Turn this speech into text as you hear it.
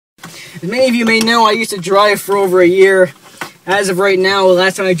As many of you may know, I used to drive for over a year. As of right now, the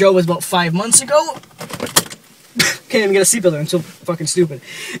last time I drove was about 5 months ago. Can't even get a seatbelt on, I'm so fucking stupid.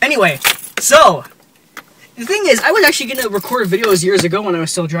 Anyway, so, the thing is, I was actually going to record videos years ago when I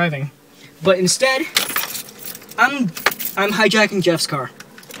was still driving. But instead, I'm hijacking Jeff's car.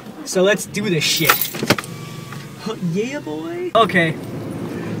 So let's do this shit. Oh, yeah, boy. Okay,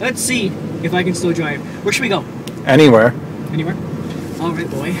 let's see if I can still drive. Where should we go? Anywhere. Anywhere?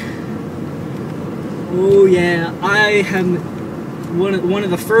 Alright, boy. Oh yeah, I have one of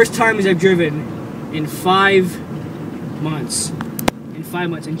the first times I've driven in 5 months. In 5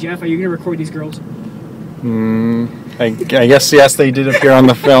 months. And Jeff, are you gonna record these girls? I guess yes, they did appear on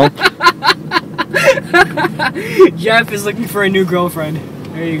the film. Jeff is looking for a new girlfriend.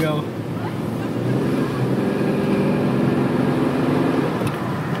 There you go.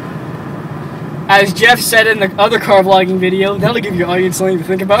 As Jeff said in the other car vlogging video, that'll give your audience something to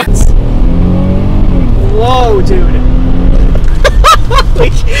think about. Whoa, dude.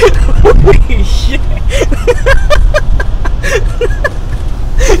 Holy shit.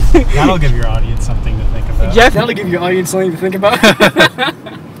 That'll give your audience something to think about. Jeff, that'll give your audience something to think about.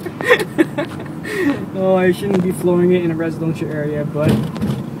 Oh, I shouldn't be flowing it in a residential area, but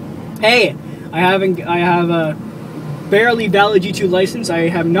hey, I have a barely valid G2 license. I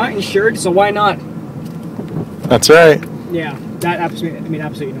have not insured, so why not? That's right. Yeah, that made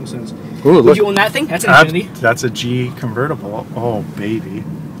absolutely no sense. Ooh, Would look. you own that thing? That's an Infinity. That's a G convertible. Oh, baby.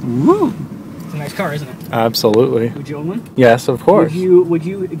 Woo. It's a nice car, isn't it? Absolutely. Would you own one? Yes, of course. Would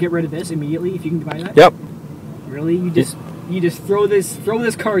you get rid of this immediately if you can buy that? Yep. Really? You just throw this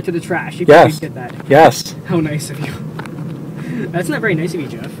car to the trash. You Yes. get that. Yes. How nice of you. That's not very nice of you,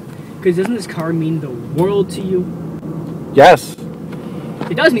 Jeff. Because doesn't this car mean the world to you? Yes.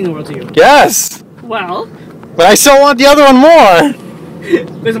 It does mean the world to you. Yes. Well, But I still want the other one more.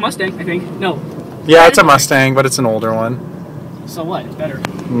 there's a Mustang, I think. No. Yeah, it's a Mustang, but it's an older one. So what? It's better.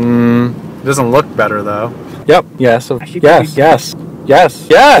 It doesn't look better though. Yep. Yes. Actually, Yes. Yes. Yes.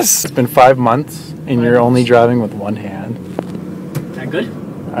 Yes. It's been 5 months, and you're only months. driving with one hand. Is that good?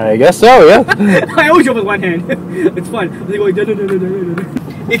 I guess so. Yeah. I always drive with one hand. It's fun. They go, da, da, da, da, da, da.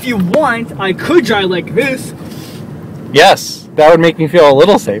 If you want, I could drive like this. Yes. That would make me feel a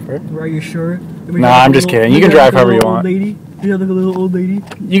little safer. Are you sure? Nah, I'm just kidding. You can drive however you want. Lady. You like a little old lady.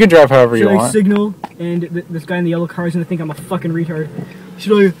 You can drive however you Should I want. signal? And this guy in the yellow car is gonna think I'm a fucking retard.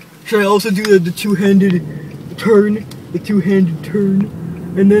 Should I also do the two-handed turn? The two-handed turn,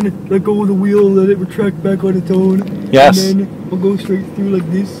 and then let go of the wheel and let it retract back on its own. Yes. And then we'll go straight through like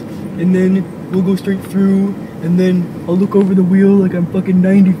this, and then we'll go straight through, and then I'll look over the wheel like I'm fucking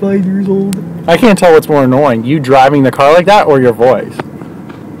 95 years old. I can't tell what's more annoying, you driving the car like that or your voice.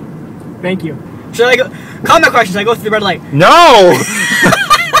 Thank you. Should I go? Comment questions. I go through the red light. No!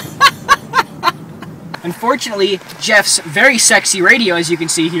 Unfortunately, Jeff's very sexy radio, as you can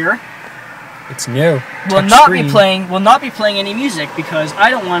see here, It's new. will not be playing any music because I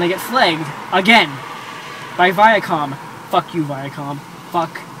don't want to get flagged again by Viacom. Fuck you, Viacom.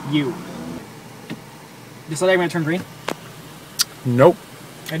 Fuck you. This light going to turn green? Nope.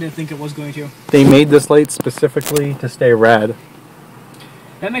 I didn't think it was going to. They made this light specifically to stay red.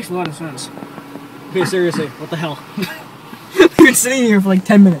 That makes a lot of sense. Okay, seriously, what the hell? We've been sitting here for like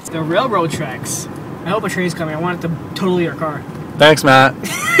 10 minutes. The railroad tracks. I hope a train's coming. I want it to totally your car. Thanks, Matt.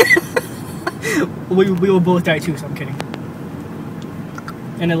 We will both die too, so I'm kidding.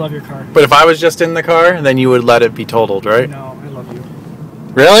 And I love your car. But if I was just in the car, then you would let it be totaled, right? No, I love you.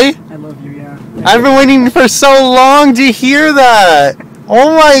 Really? I love you, yeah. I've been waiting for so long to hear that.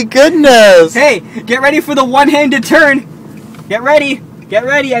 Oh my goodness. Hey, get ready for the one-handed turn. Get ready. Get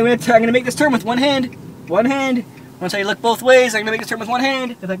ready. I'm gonna make this turn with one hand. One hand. Once I look both ways, I'm gonna make this turn with one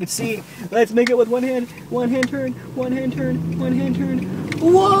hand. If I could see, let's make it with one hand. One hand turn. One hand turn. One hand turn.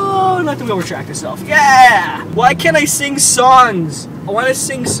 Whoa! Let the wheel retract itself. Yeah. Why can't I sing songs? I want to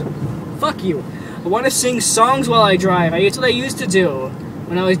sing. Fuck you. I want to sing songs while I drive. That's what I used to do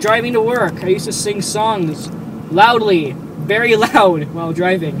when I was driving to work. I used to sing songs loudly, very loud, while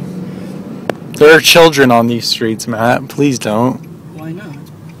driving. There are children on these streets, Matt. Please don't. Why not?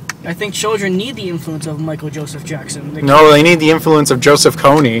 I think children need the influence of Michael Joseph Jackson. No, they need the influence of Joseph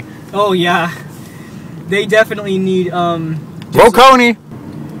Kony. Oh yeah, they definitely need Whoa, Kony!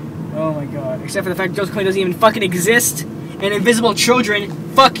 Oh my god! Except for the fact Joseph Kony doesn't even fucking exist, and invisible children.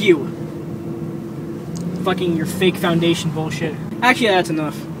 Fuck you. Fucking your fake foundation bullshit. Actually, that's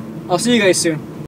enough. I'll see you guys soon.